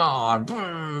 no, come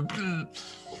on.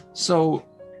 So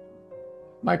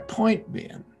my point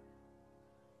being,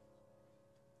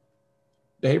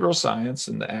 behavioral science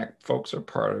and the ACT folks are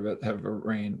part of it, have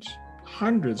arranged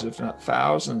hundreds, if not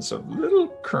thousands, of little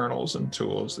kernels and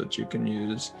tools that you can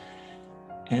use.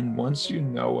 And once you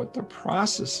know what the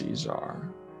processes are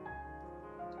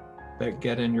that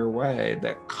get in your way,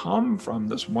 that come from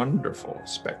this wonderful,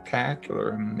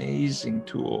 spectacular, amazing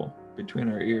tool between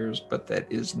our ears, but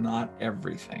that is not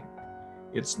everything.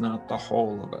 It's not the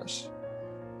whole of us.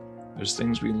 There's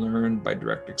things we learn by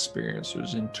direct experience.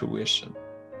 There's intuition.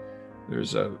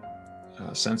 There's a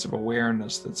sense of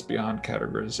awareness that's beyond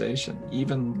categorization.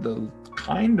 Even the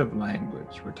kind of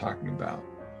language we're talking about,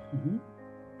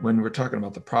 when we're talking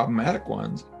about the problematic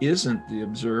ones, isn't the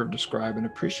observe, describe, and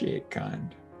appreciate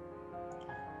kind.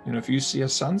 You know, if you see a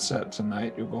sunset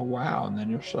tonight, you'll go, wow, and then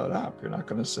you'll shut up. You're not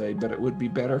going to say, but it would be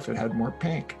better if it had more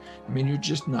pink. I mean, you're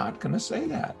just not going to say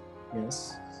that.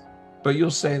 Yes. But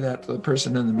you'll say that to the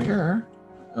person in the mirror.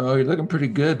 Oh, you're looking pretty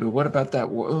good, but what about that?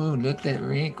 Oh, look at that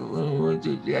wrinkle. Oh,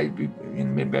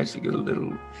 maybe I should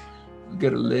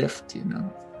get a lift, you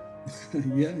know?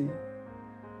 Yeah.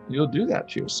 You'll do that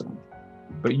to yourself.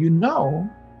 But you know,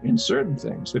 in certain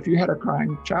things, if you had a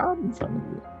crying child in front of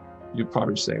you, you'd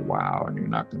probably say, wow, and you're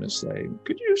not going to say,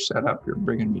 could you shut up? You're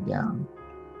bringing me down.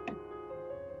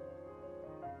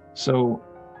 So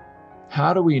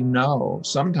how do we know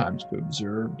sometimes to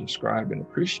observe, describe, and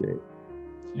appreciate?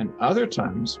 And other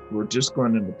times, we're just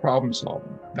going into problem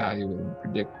solving, evaluating,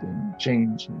 predicting,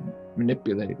 changing,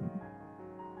 manipulating.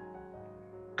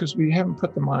 Because we haven't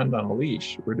put the mind on a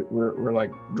leash. We're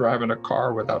like driving a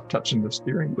car without touching the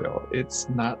steering wheel. It's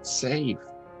not safe.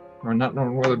 Or not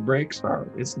knowing where the brakes are.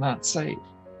 It's not safe.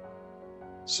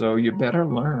 So you better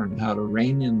learn how to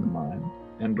rein in the mind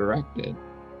and direct it,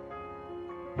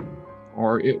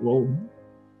 or it will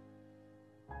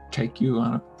take you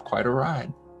on quite a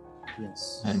ride.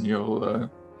 Yes. And you'll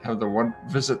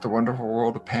visit the wonderful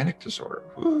world of panic disorder,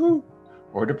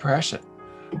 or depression,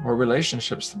 or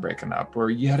relationships breaking up, or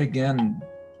yet again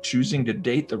choosing to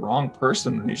date the wrong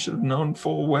person when you should have known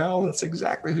full well that's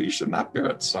exactly who you should not be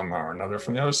with, somehow or another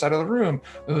from the other side of the room.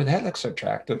 Oh, that looks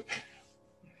attractive.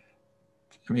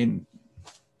 I mean,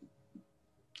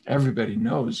 everybody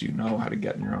knows you know how to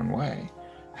get in your own way.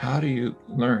 How do you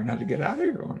learn how to get out of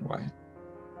your own way?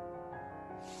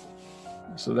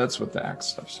 So that's what the ACT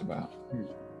stuff's about.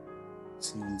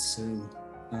 Excellent. So,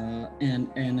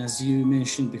 and as you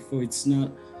mentioned before, it's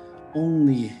not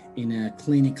only in a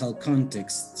clinical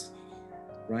context,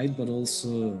 right? But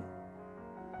also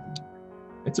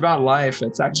It's about life.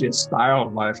 It's actually a style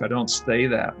of life. I don't say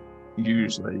that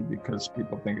usually because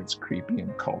people think it's creepy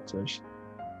and cultish.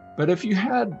 But if you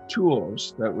had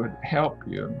tools that would help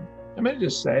you, let me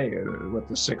just say what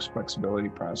the 6 flexibility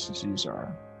processes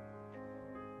are.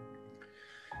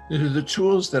 It are the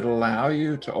tools that allow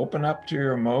you to open up to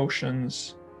your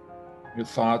emotions, your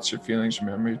thoughts, your feelings, your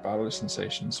memories, bodily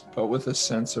sensations, but with a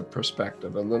sense of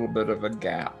perspective, a little bit of a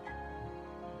gap,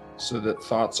 so that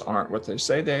thoughts aren't what they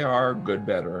say they are, good,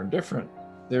 bad, or indifferent.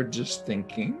 They're just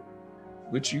thinking,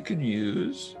 which you can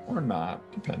use or not,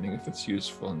 depending if it's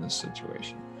useful in this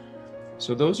situation.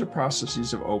 So those are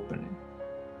processes of opening.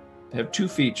 They have 2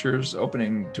 features.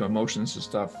 Opening to emotions and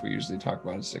stuff we usually talk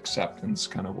about as acceptance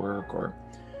kind of work, or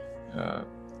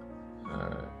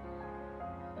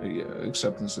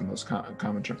acceptance in the most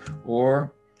common term,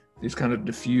 or these kind of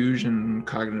diffusion,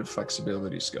 cognitive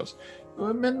flexibility skills.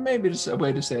 Maybe just a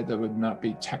way to say it that would not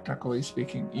be technically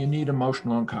speaking, you need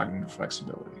emotional and cognitive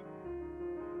flexibility.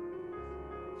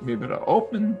 Be able to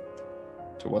open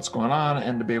to what's going on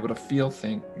and to be able to feel,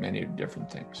 think many different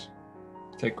things.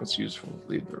 Take what's useful,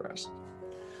 leave the rest.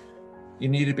 You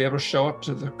need to be able to show up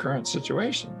to the current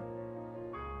situation.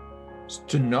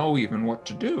 To know even what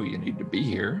to do, you need to be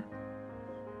here,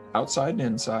 outside and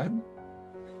inside,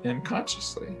 and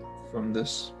consciously from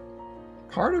this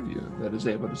part of you that is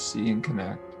able to see and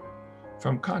connect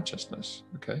from consciousness,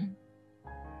 okay?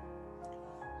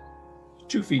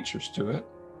 2 features to it: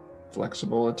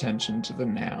 flexible attention to the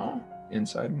now,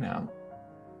 inside and out,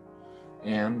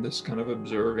 and this kind of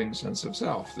observing sense of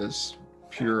self, this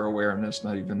pure awareness,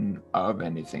 not even of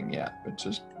anything yet, but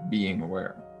just being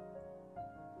aware.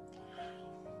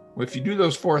 Well, if you do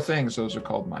those 4 things, those are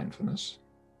called mindfulness.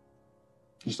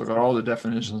 Just look at all the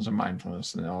definitions of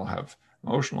mindfulness, and they all have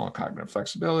emotional and cognitive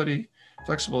flexibility,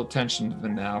 flexible attention to the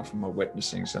now from a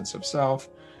witnessing sense of self.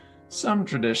 Some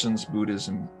traditions,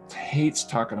 Buddhism hates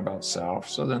talking about self,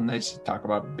 so then they talk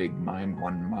about big mind,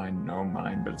 one mind, no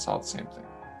mind, but it's all the same thing.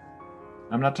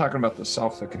 I'm not talking about the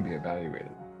self that can be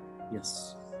evaluated.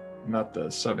 Yes. Not the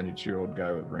 72-year-old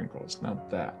guy with wrinkles, not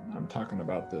that. I'm talking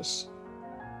about this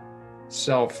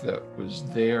self that was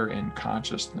there in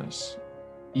consciousness,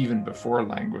 even before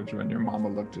language, when your mama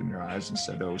looked in your eyes and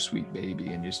said, "Oh, sweet baby,"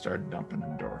 and you started dumping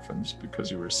endorphins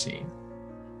because you were seen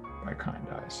by kind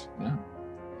eyes, yeah,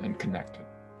 and connected.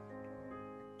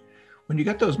 When you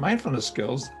get those mindfulness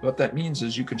skills, what that means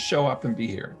is you can show up and be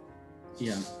here.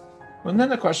 Yeah. Well, then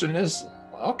the question is,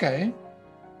 okay,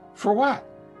 for what?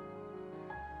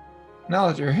 Now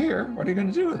that you're here, what are you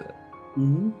going to do with it?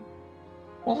 Mm-hmm.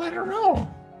 Well, I don't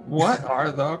know. What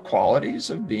are the qualities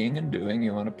of being and doing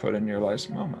you want to put in your life's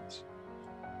moments?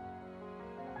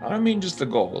 I don't mean just the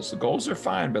goals. The goals are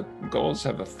fine, but goals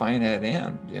have a finite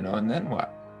end, and then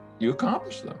what? You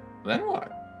accomplish them. Then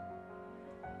what?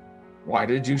 Why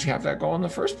did you have that goal in the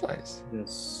first place?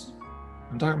 Yes.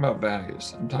 I'm talking about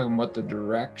values. I'm talking about the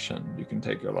direction you can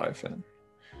take your life in.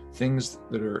 Things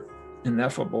that are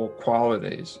ineffable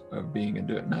qualities of being and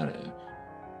doing.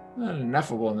 Not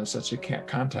ineffable in the sense you can't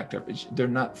contact it. They're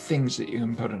not things that you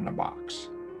can put in a box.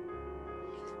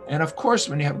 And of course,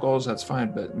 when you have goals, that's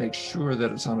fine, but make sure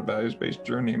that it's on a values-based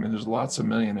journey. I mean, there's lots of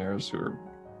millionaires who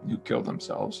kill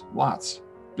themselves, lots,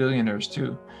 billionaires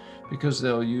too, because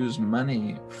they'll use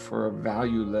money for a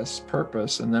valueless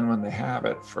purpose. And then when they have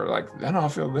it then I'll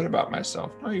feel good about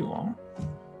myself. No, you won't.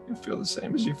 You'll feel the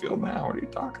same as you feel now. What are you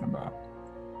talking about?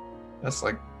 That's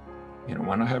like,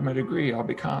 when I have my degree, I'll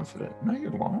be confident. No,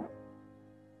 you won't.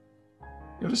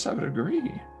 You'll just have a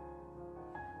degree.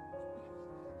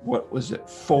 What was it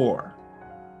for?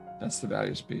 That's the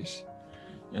values piece.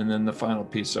 And then the final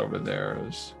piece over there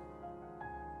is,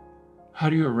 how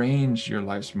do you arrange your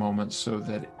life's moments so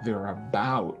that they're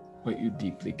about what you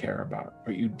deeply care about,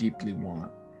 what you deeply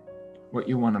want, what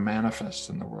you want to manifest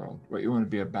in the world, what you want to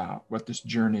be about, what this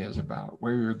journey is about,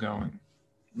 where you're going.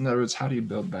 In other words, how do you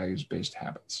build values-based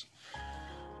habits?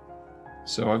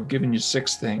 So I've given you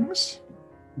 6 things: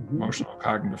 emotional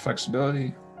cognitive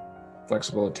flexibility,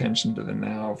 flexible attention to the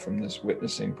now from this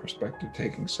witnessing perspective,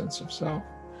 taking sense of self,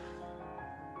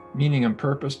 meaning and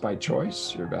purpose by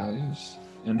choice, your values,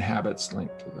 and habits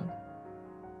linked to them,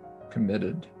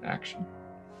 committed action.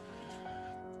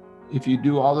 If you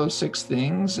do all those 6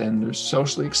 things and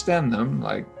socially extend them,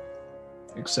 like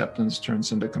acceptance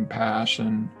turns into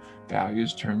compassion,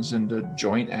 values turns into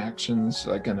joint actions,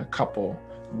 like in a couple,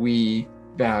 we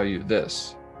value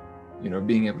this,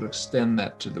 being able to extend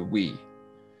that to the we.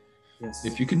 Yes.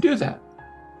 If you can do that,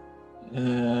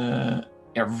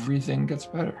 everything gets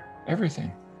better,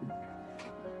 everything.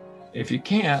 If you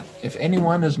can't, if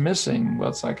anyone is missing, well,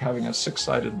 it's like having a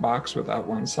 6-sided box without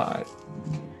one side.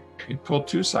 You pull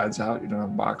two sides out, you don't have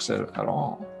a box at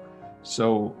all.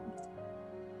 So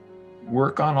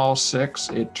work on all six.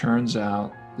 It turns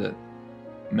out that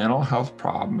mental health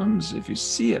problems, if you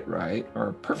see it right, are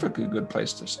a perfectly good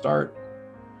place to start.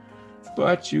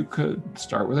 But you could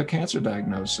start with a cancer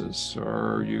diagnosis,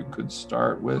 or you could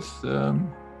start with a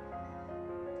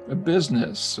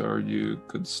business, or you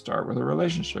could start with a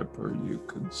relationship, or you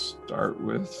could start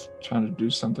with trying to do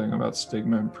something about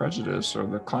stigma and prejudice, or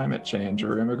the climate change,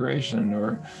 or immigration,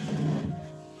 or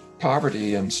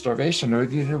poverty and starvation, or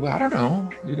I don't know,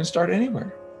 you can start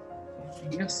anywhere.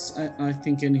 Yes, I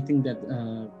think anything that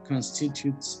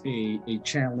constitutes a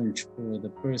challenge for the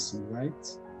person,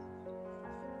 right?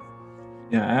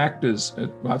 Yeah, ACT is,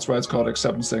 that's why it's called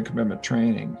acceptance and commitment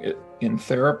training. In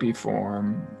therapy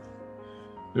form,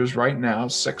 there's right now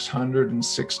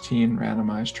 616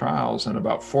 randomized trials, and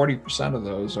about 40% of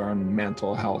those are on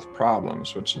mental health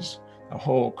problems, which is a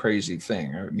whole crazy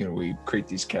thing. You know, we create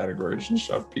these categories and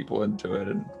shove people into it,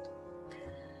 and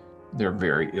they're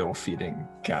very ill-feeding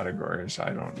categories. I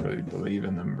don't really believe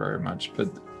in them very much, but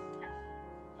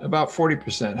about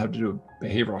 40% have to do with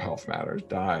behavioral health matters: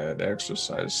 diet,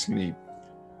 exercise, sleep,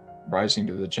 rising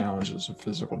to the challenges of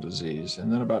physical disease.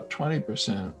 And then about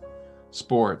 20%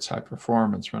 sports, high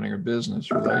performance, running a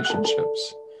business,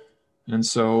 relationships. And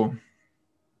so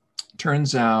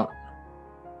turns out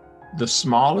the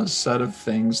smallest set of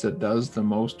things that does the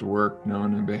most work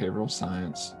known in behavioral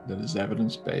science that is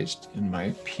evidence-based, in my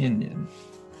opinion,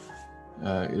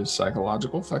 is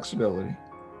psychological flexibility,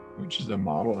 which is a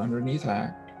model underneath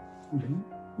ACT,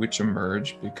 which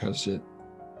emerged because it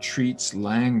treats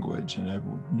language in a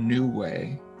new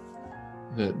way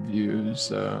that views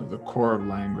the core of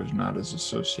language not as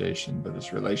association, but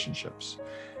as relationships.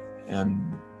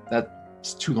 And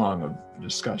that's too long of a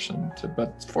discussion,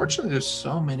 but fortunately there's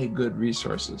so many good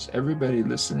resources. Everybody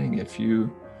listening, if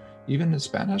you, even in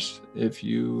Spanish, if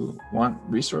you want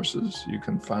resources, you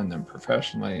can find them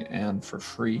professionally and for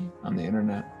free on the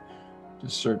internet.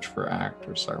 Just search for ACT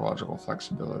or psychological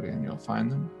flexibility and you'll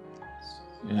find them.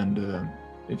 And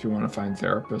if you want to find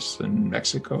therapists in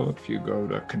Mexico, if you go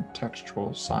to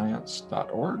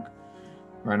contextualscience.org,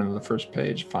 right on the first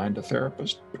page, find a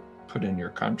therapist, put in your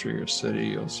country or city,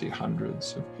 you'll see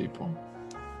hundreds of people,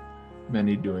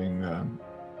 many doing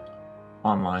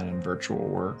online and virtual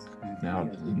work now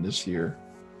in this year.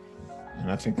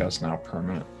 And I think that's now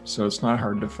permanent. So it's not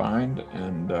hard to find.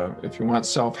 And if you want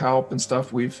self-help and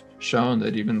stuff, we've shown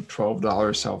that even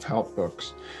 $12 self-help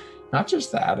books. Not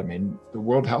just that, I mean, the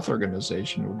World Health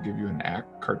Organization will give you an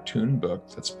ACT cartoon book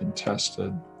that's been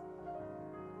tested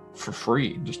for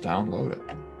free. Just download it.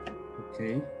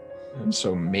 Okay. And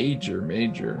so major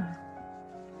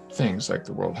things like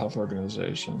the World Health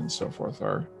Organization and so forth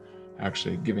are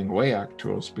actually giving away ACT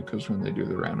tools, because when they do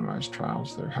the randomized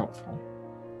trials, they're helpful.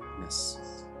 Yes.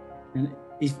 And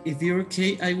if you're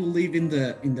okay, I will leave in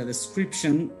the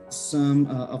description some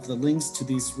of the links to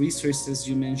these resources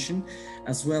you mentioned,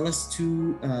 as well as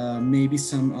to maybe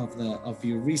some of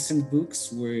your recent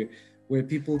books where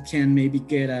people can maybe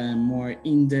get a more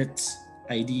in-depth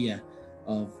idea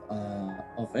of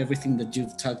everything that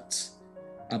you've talked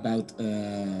about,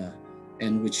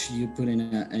 and which you put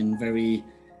in very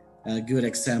good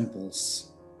examples.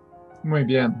 Muy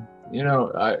bien. You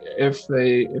know, if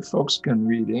folks can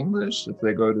read English, if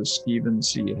they go to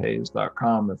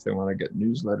stephenchayes.com, if they want to get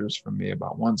newsletters from me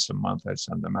about once a month, I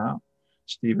send them out.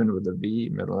 Stephen with a V,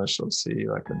 middle initial C,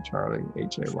 like in Charlie,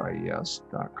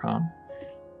 HAYES.com.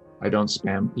 I don't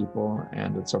spam people,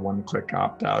 and it's a one-click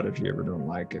opt-out. If you ever don't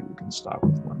like it, you can stop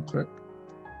with one click.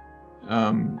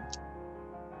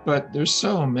 But there's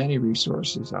so many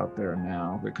resources out there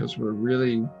now, because we're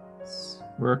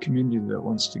a community that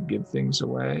wants to give things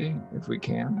away if we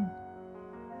can.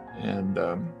 And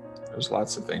there's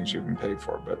lots of things you can pay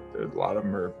for, but a lot of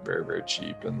them are very, very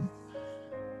cheap, and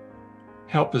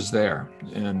help is there.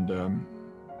 And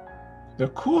the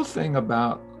cool thing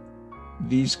about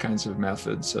these kinds of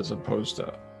methods, as opposed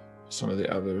to some of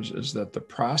the others, is that the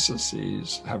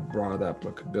processes have broad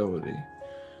applicability.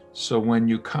 So when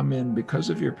you come in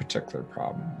because of your particular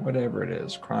problem, whatever it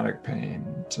is, chronic pain,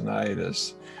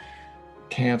 tinnitus,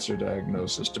 cancer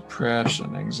diagnosis,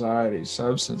 depression, anxiety,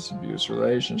 substance abuse,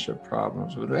 relationship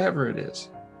problems, whatever it is,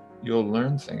 you'll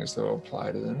learn things that will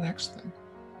apply to the next thing.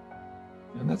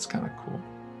 And that's kind of cool.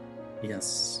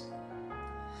 Yes.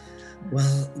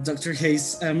 Well, Dr.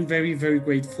 Hayes, I'm very, very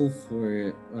grateful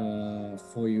for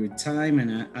your time,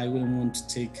 and I wouldn't want to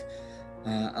take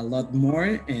a lot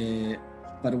more,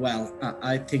 but well,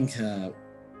 I think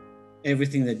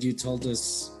everything that you told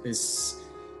us is,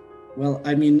 well,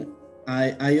 I mean,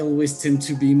 I always tend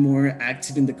to be more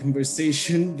active in the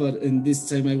conversation, but in this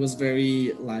time I was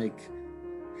very like,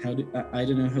 I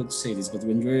don't know how to say this, but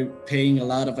when you're paying a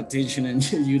lot of attention and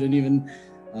you don't even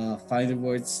find the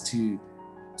words to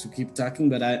keep talking,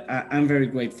 but I'm very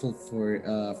grateful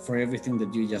for everything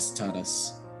that you just taught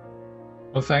us.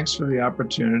 Well, thanks for the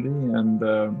opportunity, and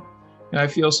I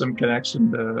feel some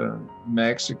connection to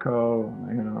Mexico.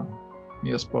 You know,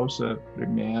 mi esposa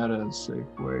primera se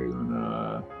fue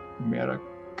una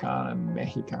americana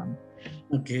mexicana.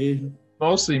 Okay.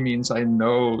 Mostly means I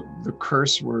know the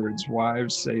curse words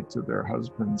wives say to their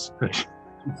husbands,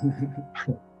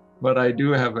 but I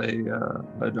do have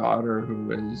a daughter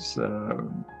who is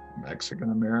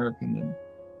Mexican American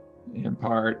in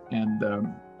part,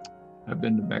 and I've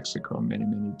been to Mexico many,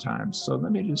 many times. So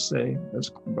let me just say, as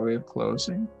a way of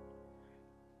closing,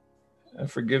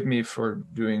 forgive me for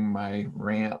doing my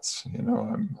rants. You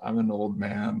know, I'm an old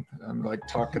man. I'm like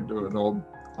talking to an old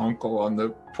uncle on the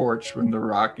porch in the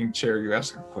rocking chair. You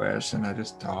ask a question, I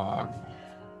just talk.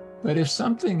 But if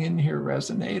something in here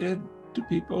resonated to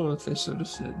people, if they sort of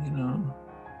said, you know,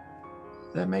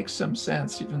 that makes some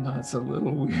sense, even though it's a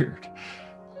little weird.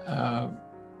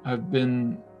 I've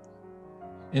been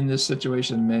in this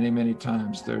situation many, many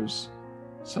times. There's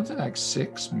something like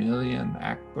 6 million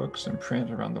ACT books in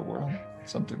print around the world,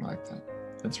 something like that.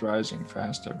 It's rising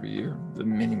fast every year. The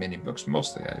many, many books,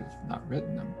 mostly I've not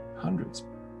written them, hundreds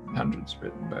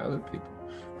written by other people.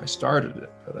 I started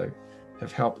it, but I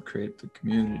have helped create the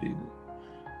community.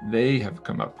 They have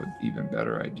come up with even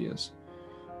better ideas.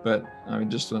 But I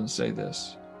just want to say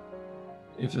this.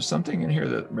 If there's something in here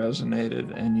that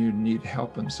resonated and you need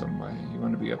help in some way, you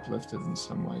want to be uplifted in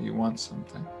some way, you want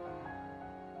something,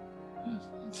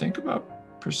 think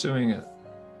about pursuing it,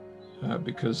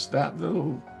 because that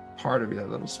little part of you, that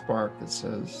little spark that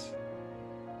says,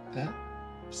 that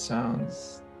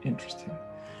sounds interesting,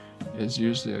 is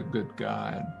usually a good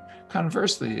guide.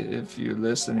 Conversely, if you're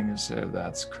listening and say,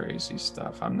 that's crazy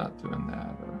stuff, I'm not doing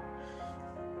that, or,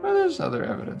 well, there's other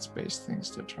evidence-based things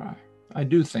to try. I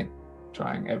do think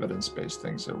trying evidence-based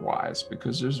things are wise,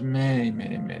 because there's many,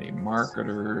 many, many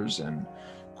marketers and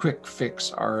quick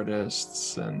fix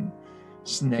artists and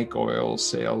snake oil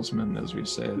salesmen, as we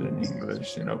say it in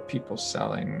English, you know, people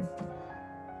selling.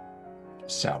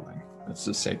 Let's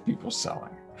just say people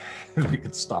selling. We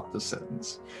could stop the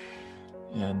sentence.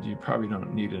 And you probably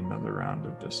don't need another round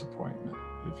of disappointment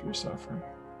if you're suffering.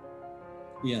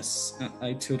 Yes,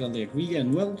 I totally agree.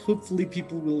 And well, hopefully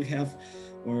people will have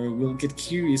or will get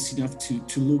curious enough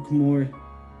to look more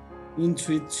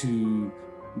into it, to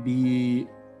be,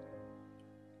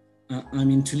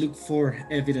 to look for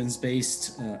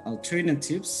evidence-based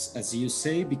alternatives, as you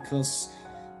say, because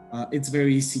it's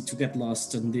very easy to get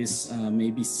lost on this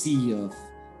maybe sea of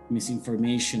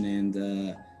misinformation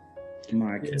and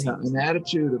marketing. Yeah, an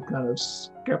attitude of kind of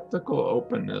skeptical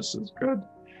openness is good.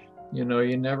 You know,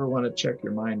 you never want to check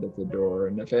your mind at the door.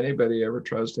 And if anybody ever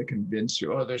tries to convince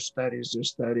you, oh, there's studies,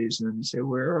 and then you say,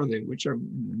 where are they? Which are,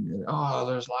 oh,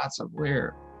 there's lots of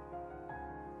where.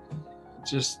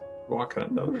 Just walk in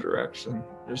another direction.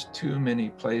 There's too many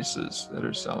places that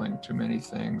are selling too many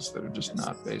things that are just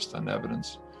not based on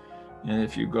evidence. And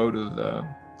if you go to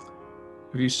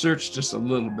if you search just a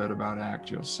little bit about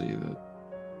ACT, you'll see that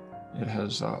it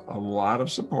has a lot of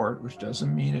support, which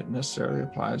doesn't mean it necessarily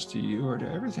applies to you or to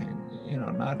everything. You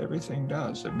know, not everything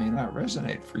does. It may not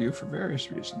resonate for you for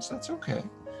various reasons. That's okay.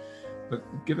 But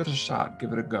give it a shot,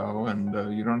 give it a go, and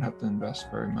you don't have to invest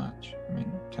very much. I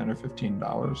mean, $10 or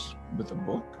 $15 with a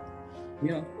book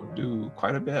will do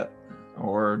quite a bit,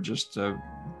 or just a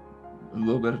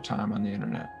little bit of time on the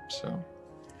internet. So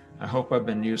I hope I've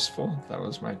been useful. That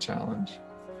was my challenge.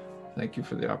 Thank you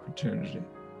for the opportunity.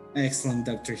 Excellent,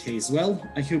 Dr. Hayes. Well,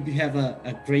 I hope you have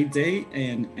a great day.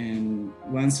 And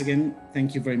once again,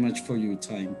 thank you very much for your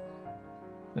time.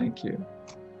 Thank you.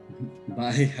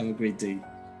 Bye. Have a great day.